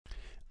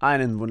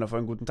Einen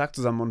wundervollen guten Tag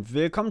zusammen und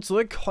willkommen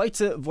zurück.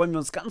 Heute wollen wir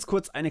uns ganz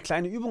kurz eine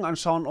kleine Übung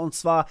anschauen, und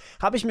zwar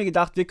habe ich mir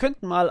gedacht, wir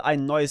könnten mal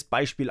ein neues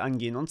Beispiel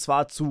angehen, und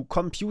zwar zu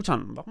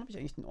Computern. Warum habe ich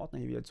eigentlich den Ordner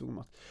hier wieder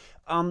zugemacht?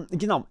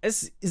 Genau,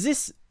 es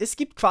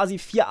gibt quasi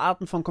 4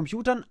 Arten von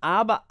Computern,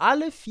 aber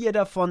alle 4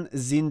 davon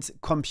sind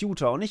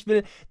Computer, und ich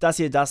will, dass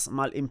ihr das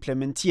mal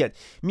implementiert.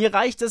 Mir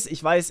reicht es,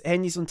 ich weiß,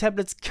 Handys und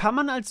Tablets kann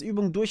man als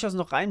Übung durchaus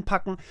noch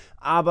reinpacken,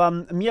 aber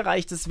mir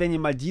reicht es, wenn ihr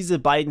mal diese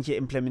beiden hier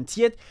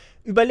implementiert.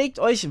 Überlegt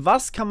euch,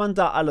 was kann man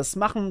da alles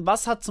machen,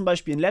 was hat zum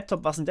Beispiel ein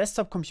Laptop, was ein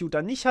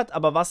Desktop-Computer nicht hat,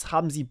 aber was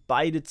haben sie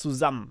beide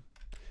zusammen.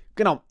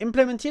 Genau,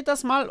 implementiert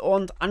das mal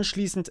und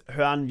anschließend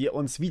hören wir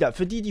uns wieder.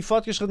 Für die, die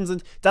fortgeschritten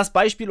sind, das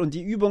Beispiel und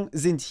die Übung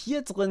sind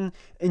hier drin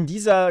in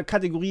dieser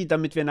Kategorie,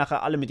 damit wir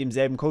nachher alle mit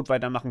demselben Code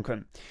weitermachen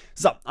können.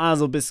 So,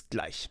 also bis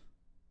gleich.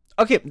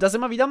 Okay, das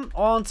immer wieder,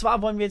 und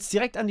zwar wollen wir jetzt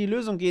direkt an die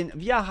Lösung gehen.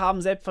 Wir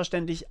haben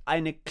selbstverständlich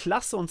eine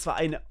Klasse, und zwar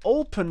eine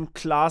Open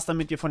Class,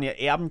 damit wir von ihr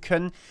erben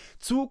können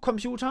zu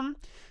Computern.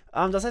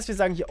 Das heißt, wir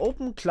sagen hier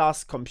Open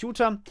Class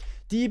Computer,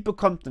 die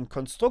bekommt einen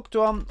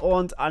Konstruktor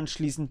und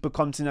anschließend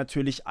bekommt sie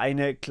natürlich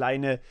eine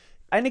kleine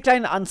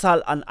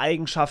Anzahl an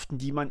Eigenschaften,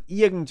 die man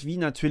irgendwie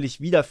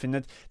natürlich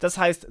wiederfindet. Das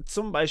heißt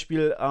zum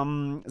Beispiel,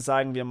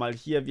 sagen wir mal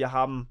hier, wir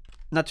haben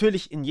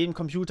natürlich in jedem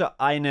Computer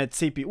eine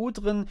CPU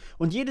drin,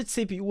 und jede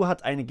CPU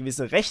hat eine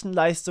gewisse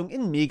Rechenleistung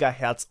in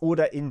Megahertz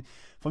oder in,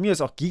 von mir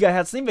ist auch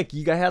Gigahertz, nehmen wir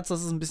Gigahertz,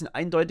 das ist ein bisschen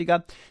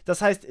eindeutiger.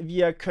 Das heißt,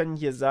 wir können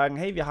hier sagen,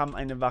 hey, wir haben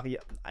ein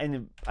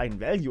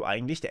Value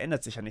eigentlich, der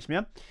ändert sich ja nicht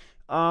mehr.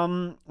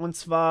 Und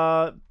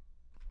zwar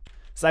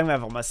sagen wir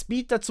einfach mal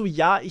Speed dazu.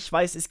 Ja, ich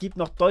weiß, es gibt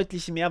noch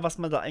deutlich mehr, was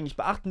man da eigentlich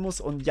beachten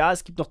muss. Und ja,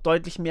 es gibt noch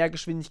deutlich mehr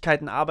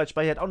Geschwindigkeiten.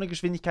 Arbeitsspeicher hat auch eine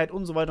Geschwindigkeit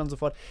und so weiter und so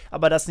fort.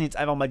 Aber das sind jetzt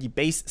einfach mal die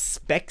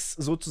Base-Specs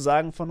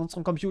sozusagen von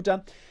unserem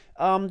Computer.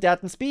 Der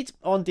hat einen Speed,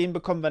 und den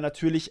bekommen wir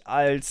natürlich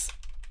als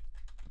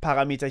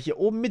Parameter hier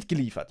oben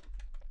mitgeliefert.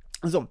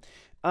 So,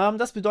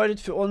 das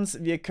bedeutet für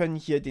uns, wir können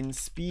hier den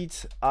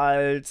Speed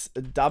als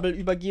Double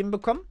übergeben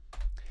bekommen.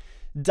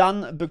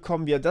 Dann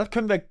bekommen wir, da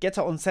können wir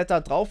Getter und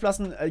Setter drauf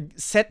lassen.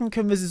 Setten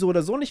können wir sie so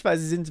oder so nicht, weil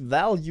sie sind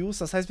Values,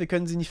 das heißt, wir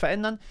können sie nicht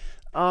verändern.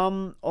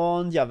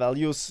 Und ja,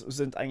 Values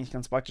sind eigentlich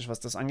ganz praktisch, was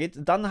das angeht.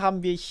 Dann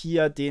haben wir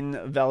hier den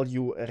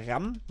Value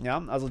RAM,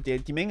 ja, also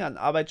die Menge an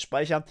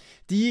Arbeitsspeicher.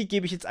 Die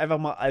gebe ich jetzt einfach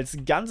mal als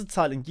ganze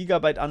Zahl in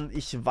Gigabyte an.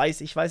 Ich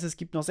weiß, es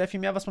gibt noch sehr viel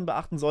mehr, was man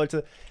beachten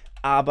sollte.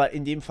 Aber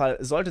in dem Fall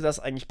sollte das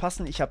eigentlich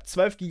passen. Ich habe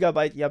 12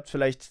 Gigabyte, ihr habt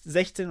vielleicht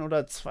 16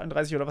 oder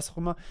 32 oder was auch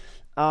immer.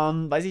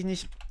 Weiß ich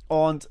nicht.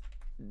 Und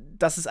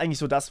das ist eigentlich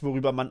so das,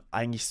 worüber man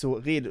eigentlich so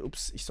redet.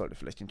 Ups, ich sollte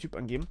vielleicht den Typ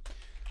angeben.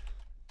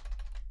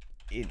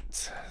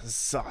 Int.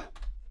 So.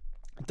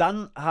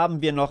 Dann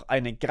haben wir noch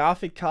eine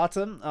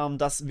Grafikkarte.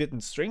 Das wird ein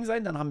String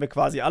sein. Dann haben wir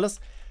quasi alles.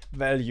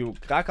 Value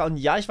Graka. Und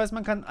ja, ich weiß,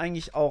 man kann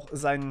eigentlich auch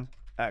seinen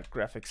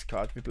Graphics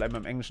Card, wir bleiben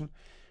beim Englischen.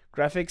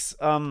 Graphics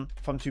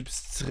vom Typ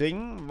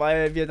String,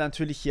 weil wir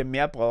natürlich hier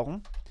mehr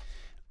brauchen.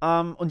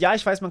 Und ja,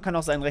 ich weiß, man kann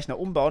auch seinen Rechner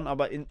umbauen,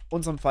 aber in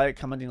unserem Fall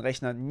kann man den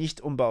Rechner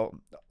nicht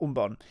umbauen.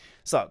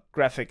 So,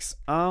 Graphics.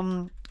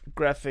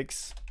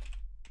 Graphics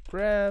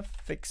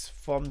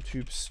vom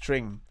Typ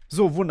String.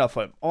 So,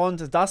 wundervoll.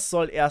 Und das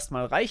soll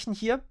erstmal reichen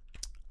hier.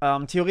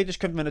 Theoretisch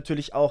könnten wir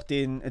natürlich auch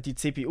die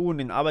CPU und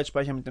den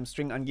Arbeitsspeicher mit dem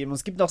String angeben. Und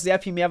es gibt noch sehr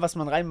viel mehr, was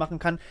man reinmachen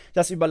kann.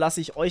 Das überlasse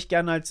ich euch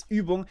gerne als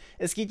Übung.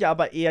 Es geht ja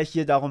aber eher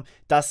hier darum,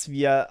 dass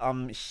wir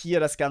hier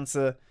das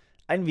Ganze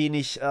ein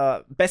wenig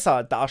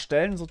besser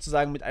darstellen,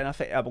 sozusagen mit einer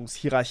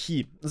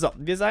Vererbungshierarchie. So,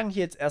 wir sagen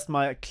hier jetzt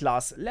erstmal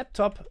Class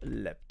Laptop,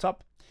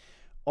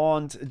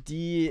 und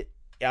die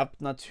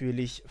erbt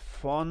natürlich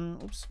von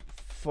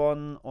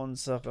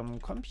unserem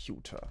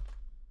Computer.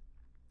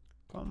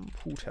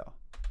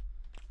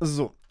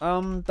 So,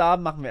 da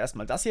machen wir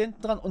erstmal das hier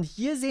hinten dran, und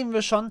hier sehen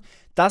wir schon,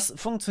 das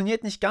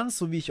funktioniert nicht ganz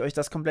so, wie ich euch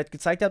das komplett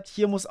gezeigt habe.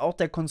 Hier muss auch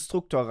der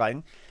Konstruktor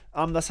rein.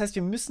 Das heißt,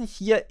 wir müssen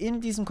hier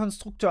in diesem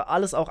Konstruktor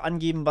alles auch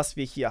angeben, was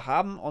wir hier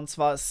haben, und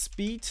zwar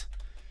Speed,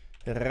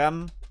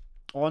 RAM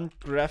und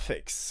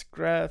Graphics.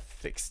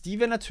 Die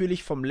wir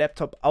natürlich vom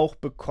Laptop auch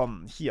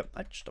bekommen. Hier,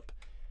 halt, stopp.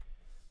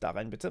 Da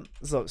rein bitte.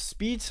 So,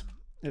 Speed,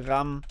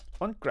 RAM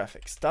und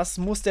Graphics. Das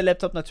muss der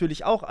Laptop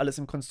natürlich auch alles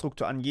im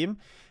Konstruktor angeben.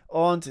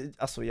 Und,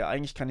 achso, ja,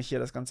 eigentlich kann ich hier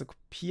das Ganze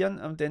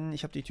kopieren, denn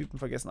ich habe die Typen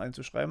vergessen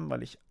einzuschreiben,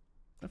 weil ich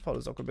eine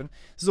faule Socke bin.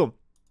 So,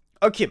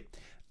 okay.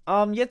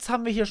 Jetzt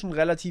haben wir hier schon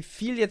relativ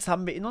viel. Jetzt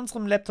haben wir in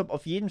unserem Laptop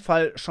auf jeden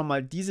Fall schon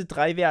mal diese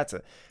 3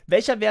 Werte.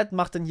 Welcher Wert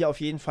macht denn hier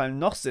auf jeden Fall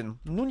noch Sinn?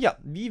 Nun ja,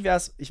 wie wäre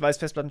es? Ich weiß,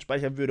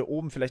 Festplattenspeicher würde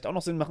oben vielleicht auch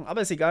noch Sinn machen,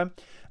 aber ist egal.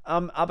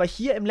 Aber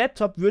hier im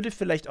Laptop würde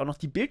vielleicht auch noch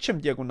die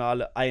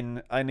Bildschirmdiagonale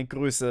eine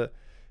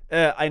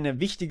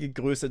wichtige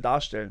Größe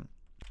darstellen.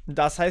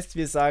 Das heißt,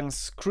 wir sagen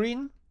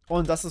Screen,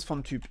 und das ist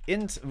vom Typ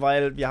Int,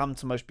 weil wir haben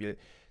zum Beispiel,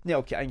 ne,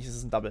 okay, eigentlich ist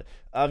es ein Double.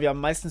 Wir haben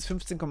meistens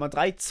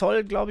 15,3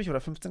 Zoll, glaube ich, oder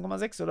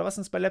 15,6, oder was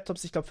sind es bei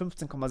Laptops? Ich glaube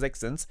 15,6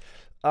 sind es.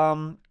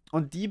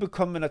 Und die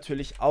bekommen wir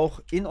natürlich auch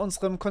in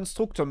unserem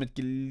Konstruktor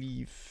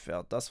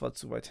mitgeliefert. Das war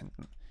zu weit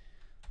hinten.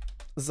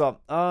 So,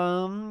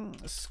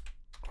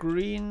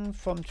 Screen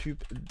vom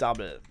Typ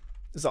Double.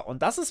 So,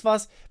 und das ist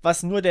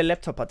was nur der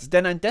Laptop hat.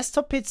 Denn ein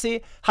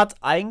Desktop-PC hat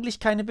eigentlich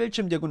keine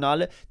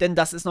Bildschirmdiagonale, denn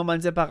das ist nochmal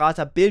ein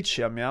separater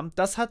Bildschirm, ja.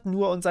 Das hat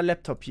nur unser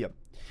Laptop hier.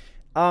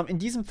 In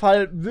diesem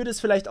Fall würde es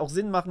vielleicht auch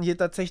Sinn machen, hier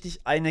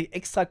tatsächlich eine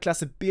extra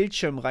Klasse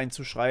Bildschirm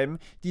reinzuschreiben,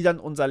 die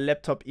dann unser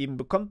Laptop eben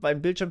bekommt, weil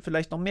ein Bildschirm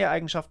vielleicht noch mehr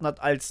Eigenschaften hat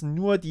als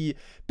nur die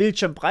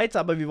Bildschirmbreite,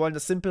 aber wir wollen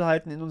das simpel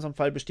halten. In unserem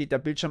Fall besteht der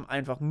Bildschirm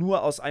einfach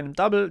nur aus einem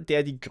Double,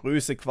 der die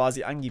Größe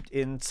quasi angibt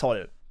in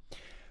Zoll.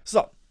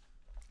 So,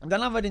 und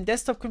dann haben wir den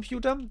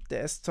Desktop-Computer.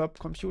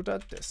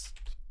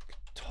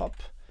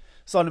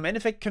 So, und im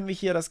Endeffekt können wir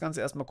hier das Ganze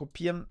erstmal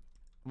kopieren,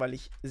 weil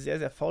ich sehr,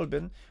 sehr faul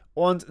bin.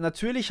 Und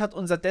natürlich hat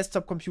unser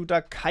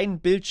Desktop-Computer keinen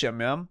Bildschirm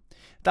mehr.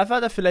 Dafür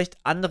hat er vielleicht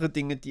andere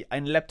Dinge, die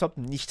ein Laptop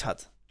nicht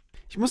hat.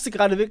 Ich musste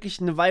gerade wirklich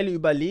eine Weile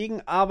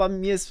überlegen, aber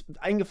mir ist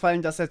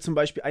eingefallen, dass er zum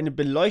Beispiel eine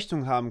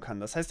Beleuchtung haben kann.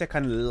 Das heißt, er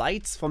kann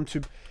Lights vom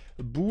Typ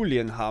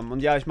Boolean haben. Und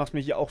ja, ich mache es mir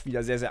hier auch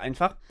wieder sehr, sehr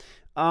einfach.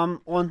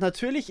 Und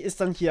natürlich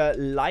ist dann hier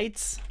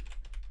Lights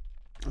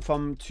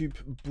vom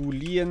Typ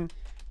Boolean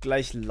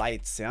gleich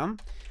Lights, ja.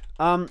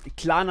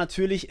 Klar,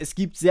 natürlich, es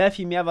gibt sehr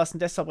viel mehr, was ein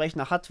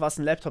Desktop-Rechner hat, was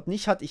ein Laptop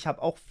nicht hat. Ich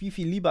habe auch viel,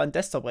 viel lieber einen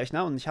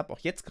Desktop-Rechner und ich habe auch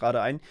jetzt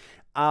gerade einen.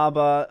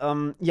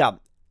 Aber ja,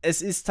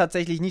 es ist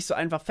tatsächlich nicht so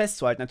einfach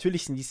festzuhalten.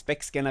 Natürlich sind die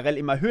Specs generell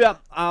immer höher,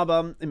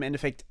 aber im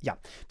Endeffekt, ja.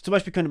 Zum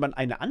Beispiel könnte man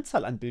eine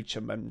Anzahl an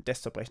Bildschirmen beim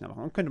Desktop-Rechner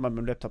machen. Und könnte man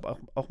beim Laptop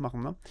auch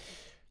machen, ne?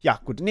 Ja,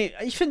 gut. Nee,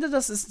 ich finde,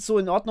 das ist so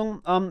in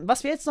Ordnung.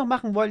 Was wir jetzt noch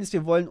machen wollen, ist,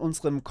 wir wollen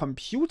unserem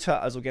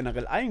Computer, also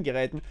generell allen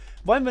Geräten,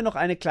 wollen wir noch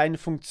eine kleine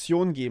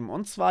Funktion geben.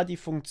 Und zwar die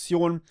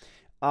Funktion,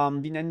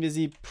 wie nennen wir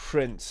sie?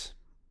 Print.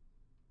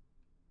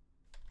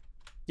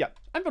 Ja,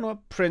 einfach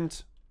nur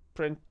Print,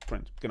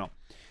 genau.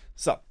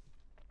 So.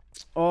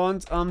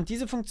 Und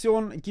diese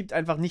Funktion gibt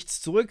einfach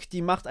nichts zurück.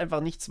 Die macht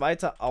einfach nichts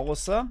weiter,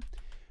 außer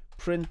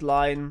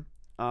Printline,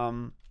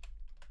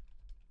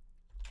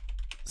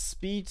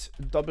 Speed,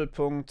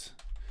 Doppelpunkt.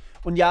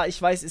 Und ja,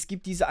 ich weiß, es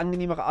gibt diese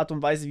angenehmere Art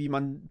und Weise, wie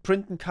man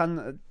printen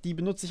kann. Die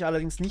benutze ich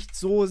allerdings nicht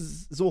so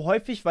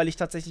häufig, weil ich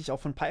tatsächlich auch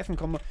von Python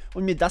komme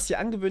und mir das hier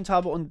angewöhnt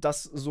habe und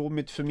das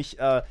somit für mich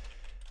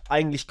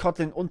eigentlich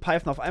Kotlin und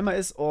Python auf einmal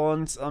ist.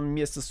 Und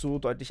mir ist es so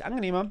deutlich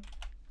angenehmer.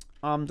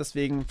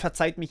 Deswegen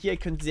verzeiht mir hier, ihr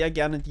könnt sehr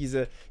gerne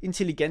diese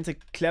intelligente,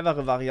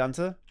 clevere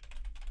Variante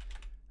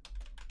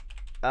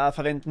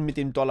verwenden mit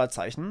dem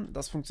Dollarzeichen.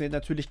 Das funktioniert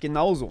natürlich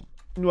genauso.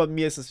 Nur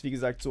mir ist es, wie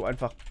gesagt, so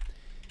einfach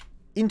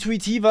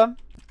intuitiver,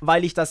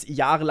 weil ich das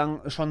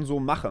jahrelang schon so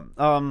mache.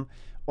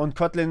 Und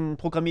Kotlin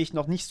programmiere ich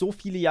noch nicht so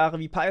viele Jahre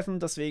wie Python,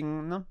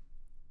 deswegen, ne?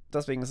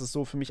 Deswegen ist es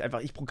so für mich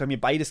einfach, ich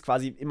programmiere beides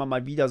quasi immer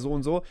mal wieder so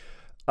und so.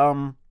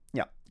 Ja,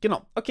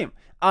 genau. Okay,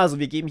 also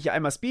wir geben hier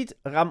einmal Speed,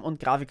 RAM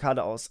und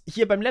Grafikkarte aus.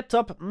 Hier beim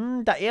Laptop,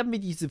 da erben wir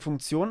diese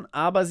Funktion,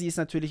 aber sie ist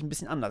natürlich ein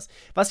bisschen anders.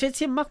 Was wir jetzt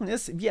hier machen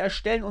ist, wir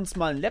erstellen uns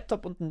mal einen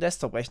Laptop und einen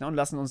Desktop-Rechner und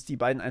lassen uns die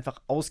beiden einfach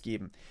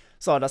ausgeben.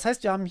 So, das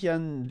heißt, wir haben hier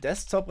einen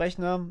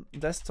Desktop-Rechner,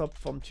 Desktop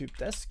vom Typ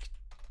Desktop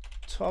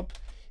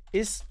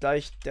ist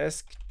gleich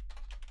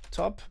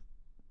Desktop,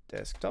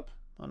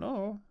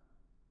 hallo.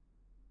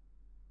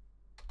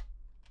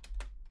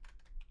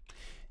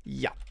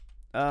 Ja.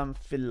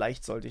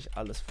 Vielleicht sollte ich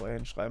alles vorher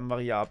hinschreiben.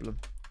 Variable.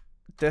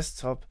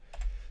 Desktop.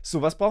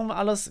 So, was brauchen wir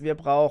alles? Wir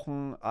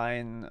brauchen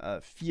einen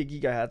 4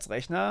 GHz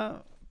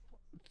Rechner.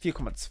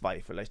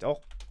 4,2 vielleicht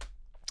auch.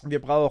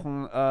 Wir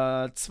brauchen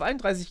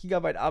 32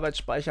 GB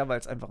Arbeitsspeicher, weil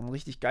es einfach ein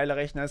richtig geiler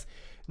Rechner ist.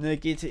 Eine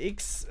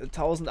GTX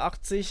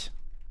 1080.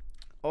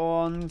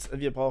 Und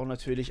wir brauchen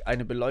natürlich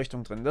eine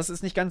Beleuchtung drin. Das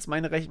ist nicht ganz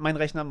mein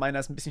Rechner.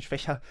 Meiner ist ein bisschen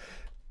schwächer.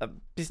 Ein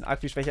bisschen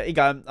arg viel schwächer.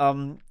 Egal.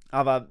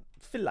 Aber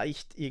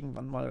vielleicht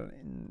irgendwann mal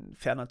in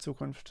ferner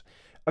Zukunft.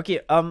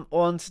 Okay,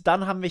 und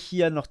dann haben wir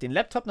hier noch den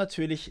Laptop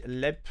natürlich.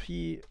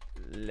 Machen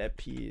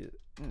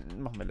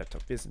wir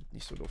Laptop, wir sind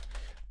nicht so doof.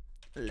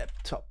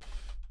 Laptop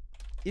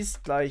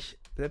ist gleich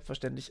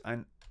selbstverständlich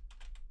ein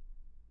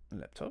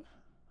Laptop.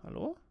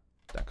 Hallo?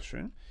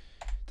 Dankeschön.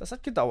 Das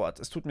hat gedauert,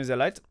 es tut mir sehr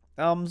leid.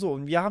 So,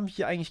 und wir haben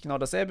hier eigentlich genau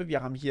dasselbe.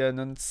 Wir haben hier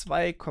einen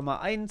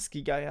 2,1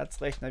 GHz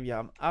Rechner, wir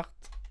haben 8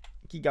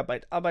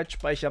 GB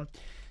Arbeitsspeicher.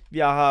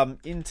 Wir haben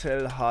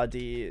Intel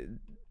HD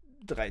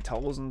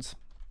 3000.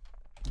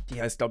 Die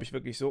heißt, glaube ich,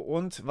 wirklich so.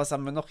 Und was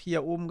haben wir noch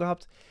hier oben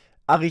gehabt?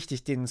 Ah,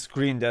 richtig, den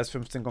Screen, der ist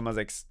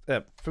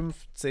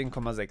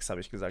 15,6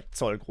 habe ich gesagt,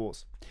 Zoll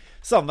groß.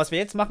 So, und was wir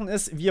jetzt machen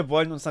ist, wir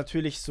wollen uns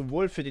natürlich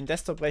sowohl für den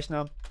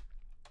Desktop-Rechner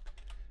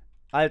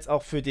als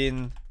auch für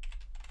den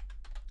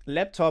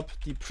Laptop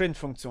die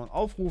Print-Funktion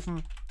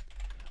aufrufen.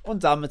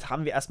 Und damit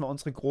haben wir erstmal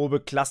unsere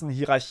grobe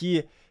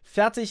Klassenhierarchie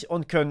fertig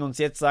und können uns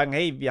jetzt sagen,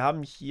 hey, wir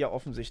haben hier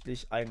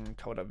offensichtlich einen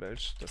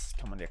Kauderwelsch. Das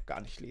kann man ja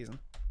gar nicht lesen.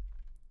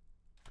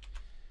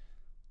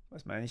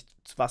 Weiß man ja nicht,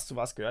 was zu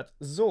was gehört.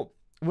 So,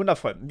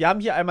 wundervoll. Wir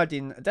haben hier einmal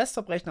den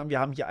Desktop-Rechner und wir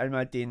haben hier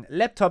einmal den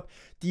Laptop,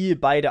 die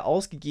beide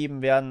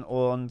ausgegeben werden.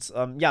 Und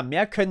ja,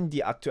 mehr können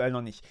die aktuell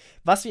noch nicht.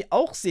 Was wir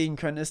auch sehen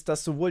können, ist,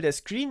 dass sowohl der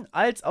Screen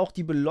als auch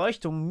die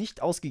Beleuchtung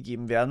nicht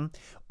ausgegeben werden.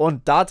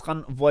 Und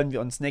daran wollen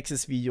wir uns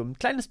nächstes Video ein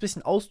kleines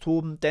bisschen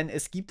austoben, denn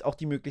es gibt auch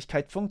die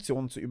Möglichkeit,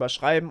 Funktionen zu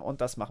überschreiben. Und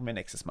das machen wir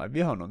nächstes Mal.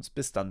 Wir hören uns.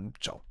 Bis dann.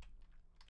 Ciao.